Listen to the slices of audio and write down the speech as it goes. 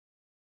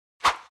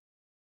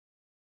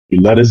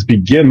Let us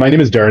begin. My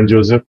name is Darren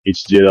Joseph,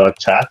 HJ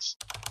Tax.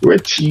 We're a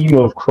team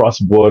of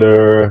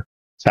cross-border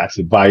tax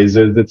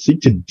advisors that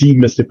seek to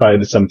demystify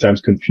the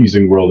sometimes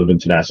confusing world of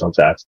international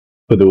tax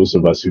for those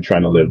of us who are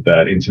trying to live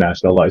that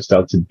international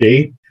lifestyle.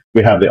 Today,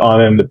 we have the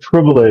honor and the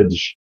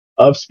privilege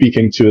of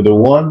speaking to the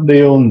one,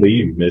 the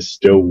only,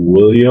 Mr.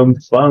 William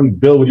Fung.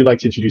 Bill, would you like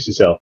to introduce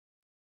yourself?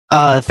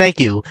 Thank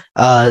you.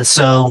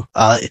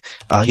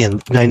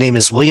 Again, my name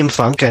is William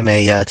Funk. I'm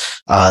a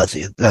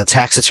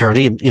tax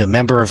attorney,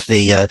 member of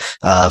the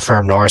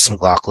firm Norris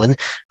McLaughlin,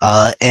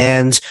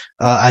 and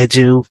I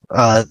do.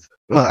 I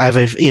have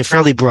a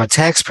fairly broad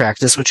tax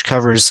practice, which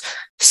covers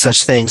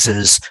such things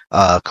as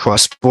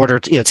cross-border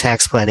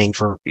tax planning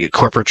for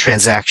corporate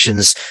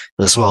transactions,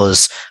 as well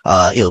as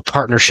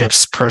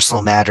partnerships,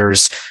 personal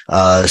matters,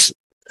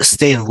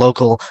 state and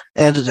local,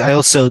 and I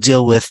also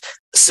deal with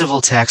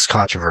civil tax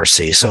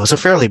controversy. So it's a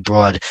fairly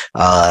broad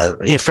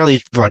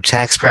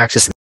tax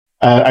practice.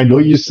 I know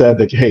you said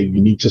that, hey, you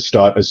need to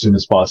start as soon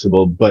as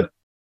possible, but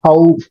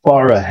how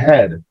far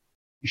ahead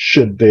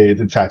should the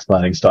tax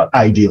planning start,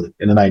 ideally,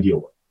 in an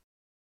ideal way?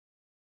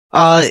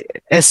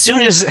 As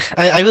soon as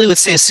I really would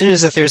say, as soon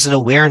as that there's an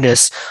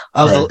awareness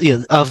of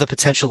of the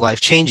potential life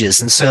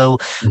changes, and so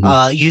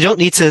you don't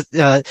need to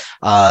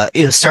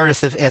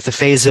start at the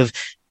phase of,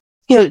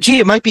 gee,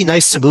 it might be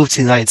nice to move to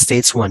the United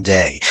States one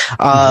day.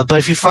 But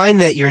if you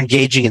find that you're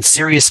engaging in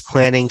serious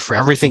planning for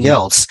everything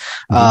else,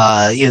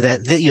 then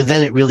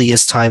it really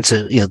is time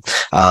to,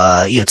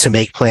 to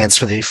make plans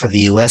for the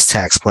U.S.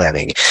 tax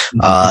planning.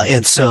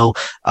 And so,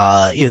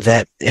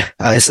 that's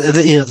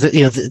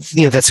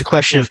a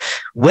question of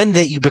when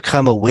that you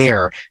become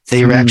aware that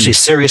you're actually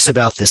serious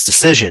about this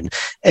decision.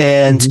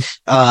 And,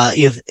 that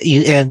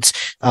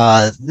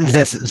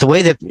the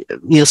way that,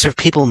 sort of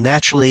people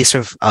naturally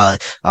sort of,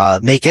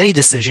 make any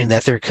decision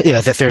that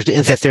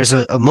there's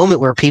a moment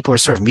where people are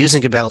sort of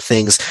musing about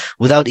things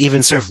without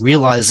even sort of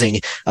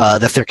realizing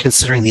that they're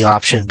considering the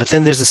option. But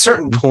then there's a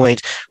certain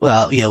point,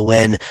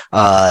 when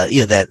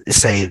that,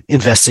 say,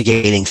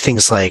 investigating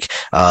things like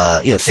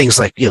things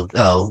like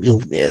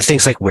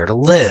where to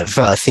live,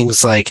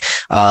 things like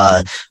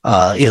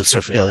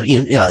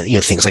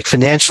things like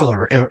financial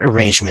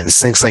arrangements,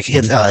 things like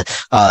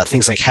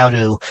how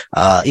to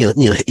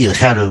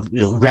how to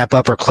wrap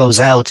up or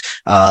close out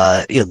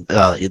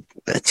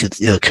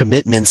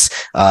commitments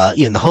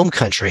in the home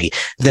country,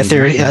 that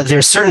there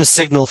are certain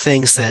signal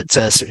things that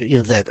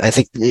that I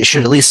think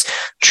should at least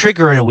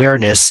trigger an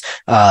awareness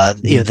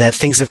that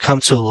things have come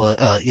to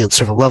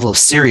sort of a level of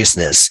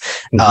seriousness,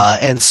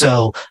 and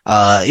so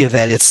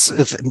that it's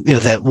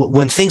that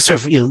when things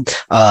sort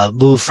of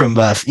move from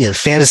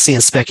fantasy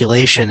and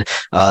speculation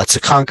to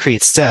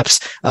concrete steps,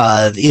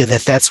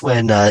 that's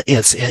when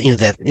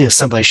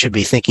somebody should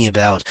be thinking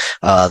about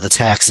the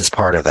tax as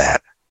part of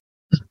that.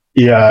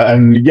 Yeah,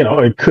 and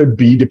it could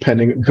be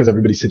depending, because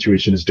everybody's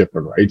situation is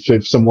different, right? So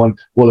if someone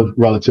will have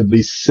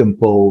relatively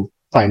simple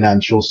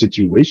financial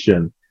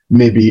situation,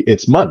 maybe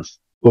it's months.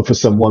 But for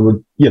someone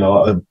with,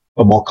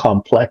 a more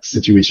complex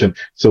situation.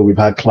 So we've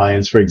had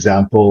clients, for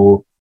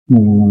example,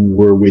 who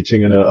were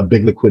waiting in a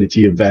big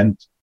liquidity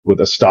event with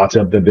a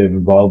startup that they're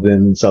involved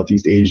in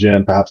Southeast Asia,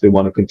 and perhaps they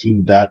want to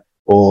continue that,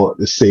 or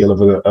the sale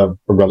of a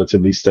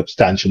relatively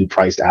substantially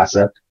priced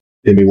asset.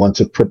 They may want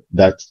to put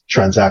that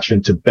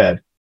transaction to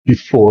bed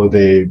before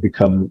they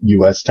become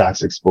U.S.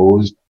 tax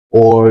exposed.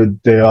 Or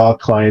there are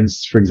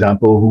clients, for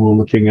example, who are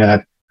looking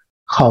at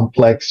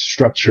complex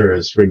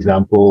structures, for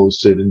example,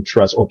 certain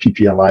trust or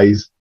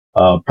PPLIs,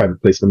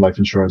 private placement life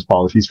insurance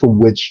policies, for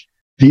which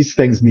these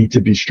things need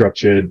to be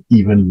structured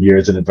even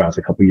years in advance,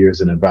 a couple of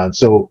years in advance.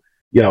 So,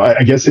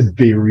 I guess it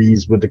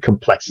varies with the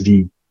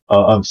complexity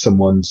of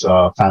someone's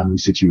family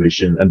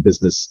situation and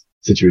business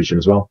situation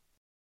as well.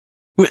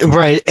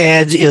 Right,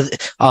 and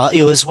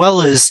as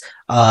well as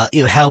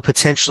how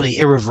potentially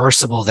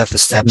irreversible that the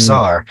steps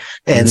are,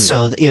 and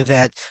so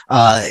that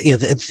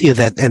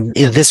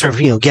this sort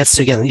of gets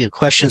to, again,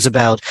 questions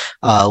about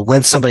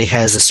when somebody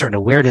has a certain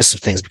awareness of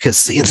things,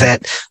 because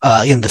that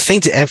the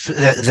thing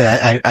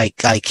that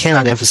I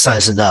cannot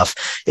emphasize enough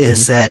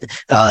is that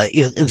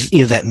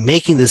that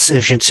making the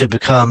decision to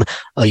become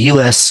a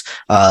U.S.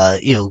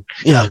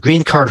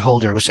 green card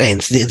holder, which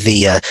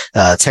the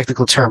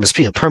technical term is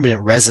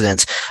permanent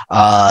resident,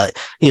 or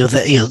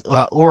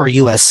a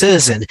U.S.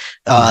 citizen,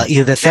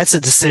 that's a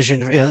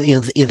decision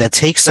that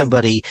takes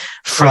somebody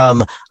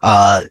from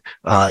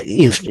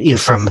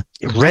from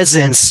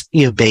residence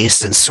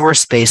based and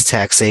source based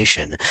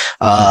taxation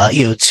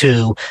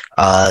to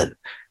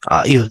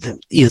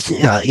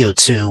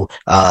to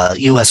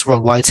U.S.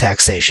 worldwide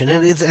taxation,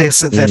 and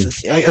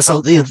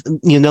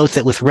you note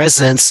that with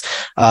residence,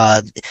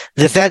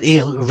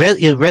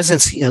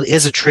 residence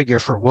is a trigger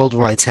for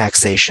worldwide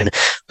taxation.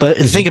 But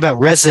the thing about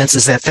residence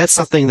is that that's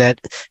something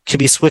that can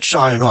be switched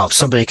on and off.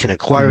 Somebody can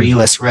acquire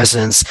U.S.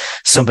 residence,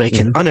 somebody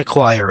can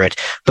unacquire it.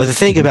 But the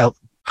thing about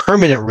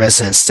permanent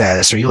resident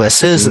status or U.S.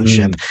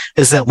 citizenship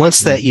is that once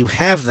that you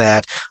have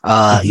that,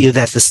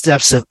 that the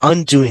steps of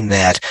undoing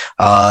that,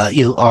 are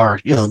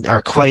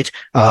quite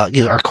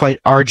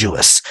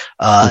arduous.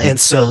 And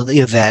so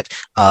that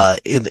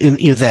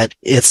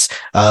it's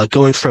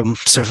going from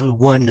sort of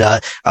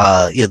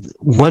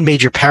one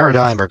major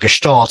paradigm or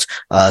gestalt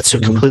to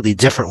a completely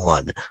different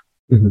one.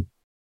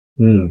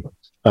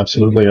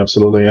 Absolutely,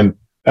 absolutely. And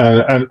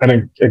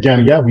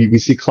again, yeah, we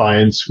see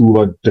clients who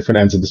are different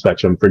ends of the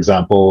spectrum. For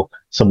example,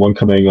 someone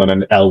coming on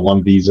an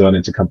L1 visa, an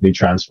intercompany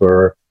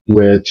transfer,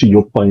 where, to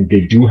your point,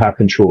 they do have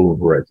control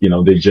over it.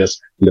 They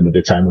just limit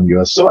their time on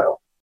U.S.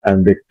 soil,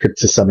 and they could,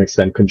 to some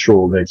extent,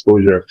 control the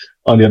exposure.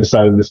 On the other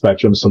side of the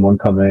spectrum, someone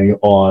coming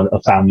on a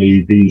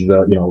family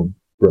visa,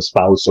 for a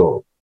spouse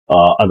or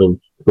other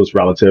close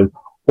relative,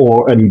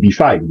 or an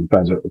EB-5.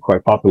 EB-5s are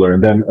quite popular.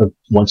 And then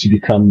once you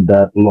become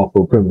that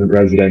lawful permanent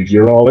resident,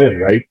 you're all in,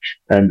 right?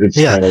 And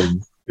it's kind of,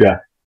 yeah.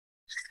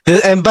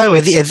 And by the way,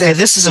 and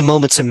this is a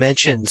moment to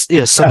mention,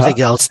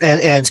 something else.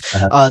 And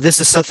this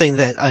is something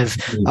that I've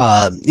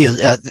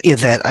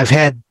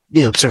had,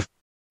 sort of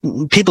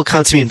people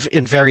come to me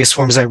in various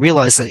forms. I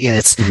realize that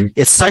it's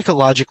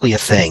psychologically a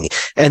thing,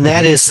 and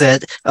that is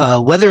that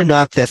whether or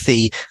not that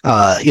the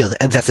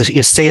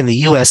stay in the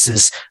U.S.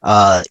 is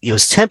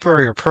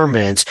temporary or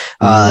permanent,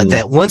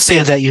 that once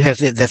that you have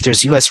that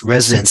there's U.S.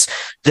 residents,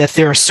 that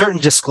there are certain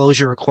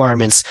disclosure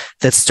requirements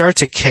that start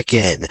to kick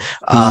in,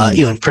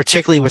 and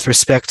particularly with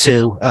respect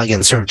to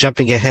again, sort of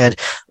jumping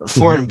ahead,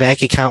 foreign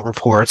bank account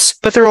reports,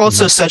 but there are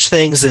also such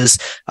things as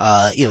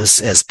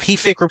as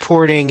PFIC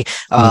reporting,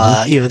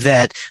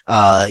 that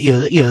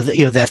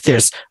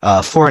there's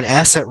foreign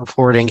asset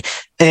reporting,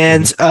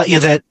 and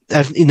that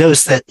I've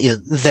noticed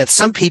that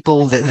some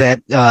people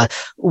that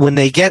when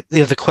they get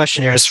the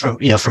questionnaires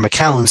from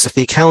accountants, if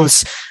the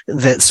accountants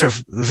that sort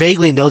of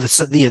vaguely know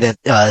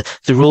that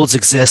the rules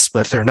exist,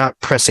 but they're not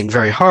pressing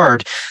very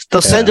hard, they'll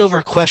send over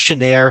a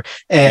questionnaire,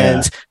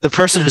 and the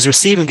person who's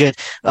receiving it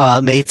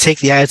may take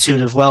the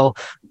attitude of, well,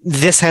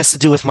 this has to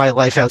do with my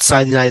life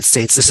outside the United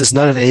States. This is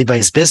none of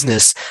anybody's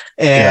business.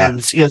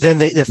 And,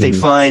 then if they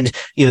find,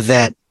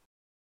 that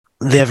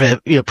they have a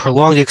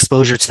prolonged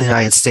exposure to the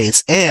United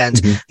States, and,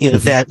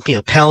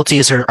 that,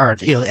 penalties are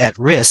at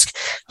risk,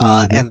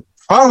 and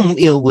problem,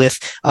 with,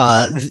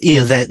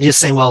 that just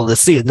saying, well,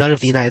 this, none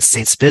of the United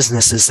States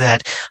business is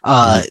that,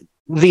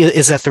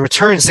 is that the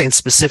return saying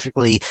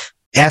specifically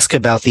ask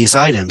about these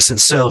items. And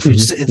so if you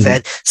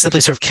that simply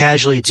sort of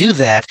casually do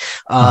that,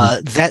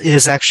 that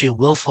is actually a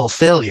willful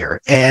failure.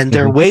 And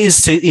there are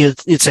ways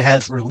to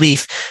have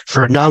relief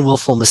for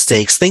non-willful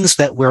mistakes, things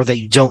that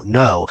you don't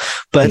know.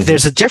 But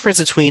there's a difference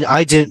between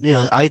I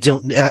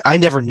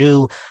never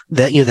knew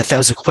that, that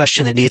was a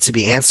question that needed to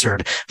be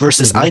answered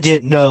versus I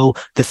didn't know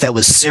that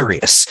was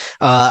serious.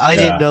 I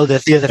didn't know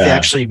that, that they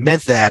actually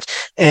meant that.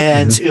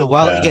 And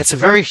while it's a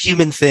very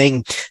human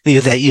thing,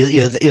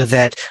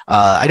 that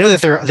I know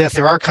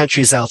that there are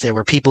countries out there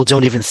where people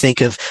don't even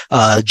think of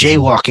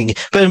jaywalking,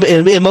 but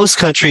in most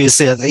countries,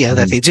 that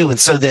they do, and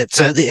so that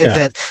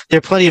there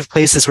are plenty of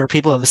places where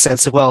people have a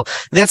sense of, well,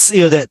 that's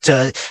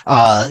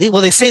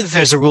well, they say that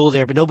there's a rule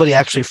there, but nobody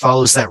actually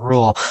follows that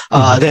rule,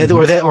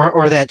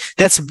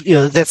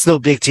 that's no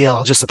big deal.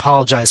 I'll just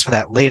apologize for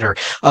that later.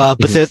 But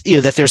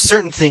that there's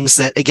certain things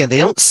that, again, they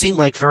don't seem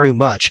like very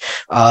much,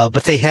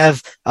 but they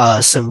have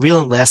some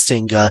real and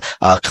lasting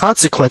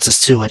consequences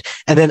to it,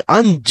 and then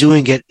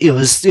undoing it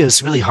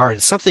is really hard.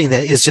 It's something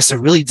that is just a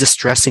really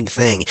distressing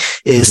thing,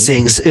 is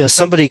seeing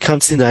somebody come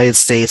to the United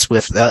States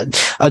with a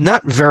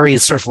not very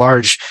sort of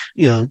large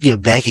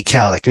bank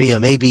account, like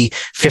maybe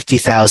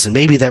 50,000,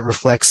 maybe that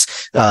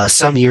reflects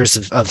some years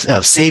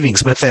of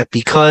savings, but that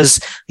because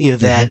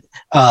that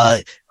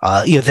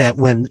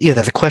when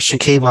that the question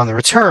came on the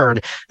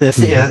return, that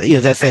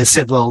that they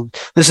said, well,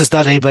 this is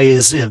not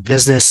anybody's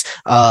business,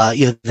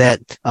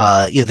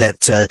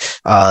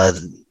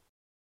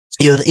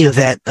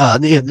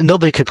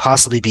 nobody could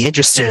possibly be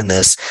interested in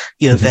this,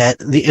 that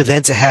the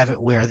event to have it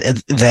where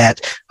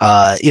that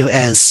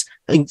as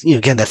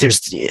again, that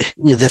there's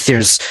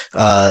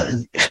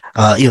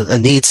a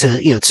need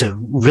to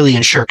really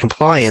ensure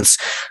compliance,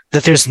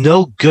 that there's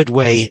no good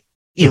way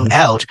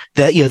out,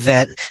 that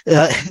that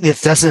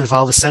it doesn't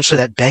involve essentially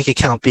that bank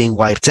account being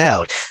wiped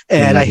out.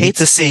 And I hate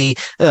to see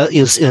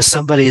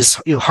somebody's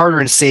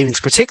hard-earned savings,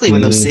 particularly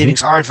when those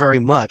savings aren't very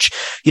much,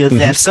 that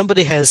if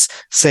somebody has,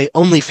 say,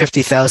 only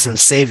 50,000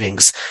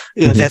 savings,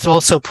 that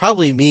also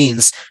probably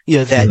means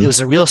that it was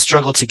a real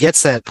struggle to get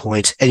to that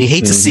point, and you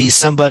hate to see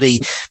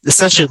somebody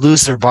essentially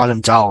lose their bottom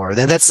dollar.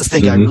 And that's the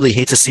thing I really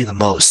hate to see the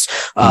most.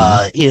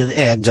 As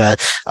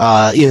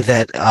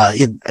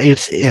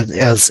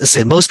I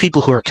say, most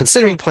people who are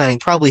considering planning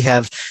probably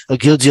have a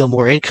good deal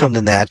more income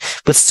than that,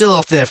 but still,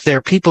 if there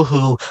are people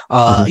who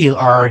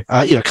are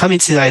coming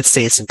to the United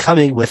States and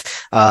coming with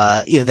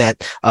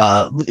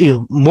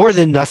more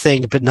than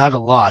nothing but not a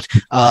lot,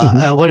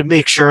 I want to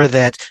make sure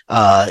that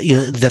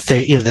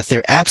that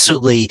they're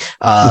absolutely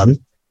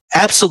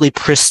absolutely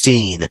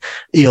pristine,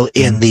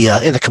 in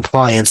the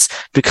compliance,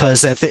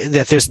 because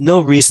that there's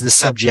no reason to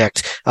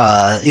subject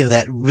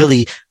that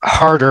really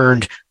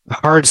hard-earned,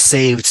 hard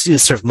saved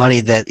sort of money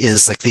that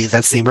is like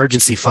that's the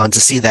emergency fund, to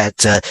see that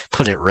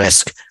put at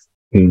risk.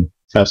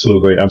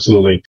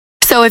 Absolutely.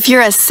 So if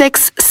you're a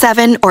 6,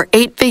 7, or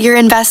 8-figure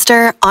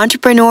investor,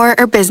 entrepreneur,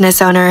 or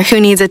business owner who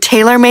needs a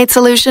tailor-made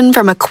solution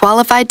from a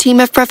qualified team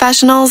of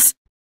professionals,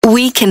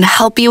 we can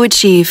help you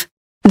achieve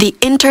the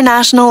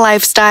international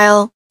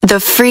lifestyle, the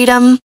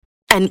freedom,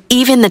 and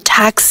even the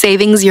tax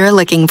savings you're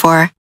looking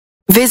for.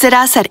 Visit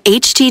us at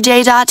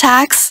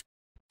htj.tax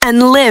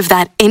and live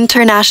that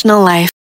international life.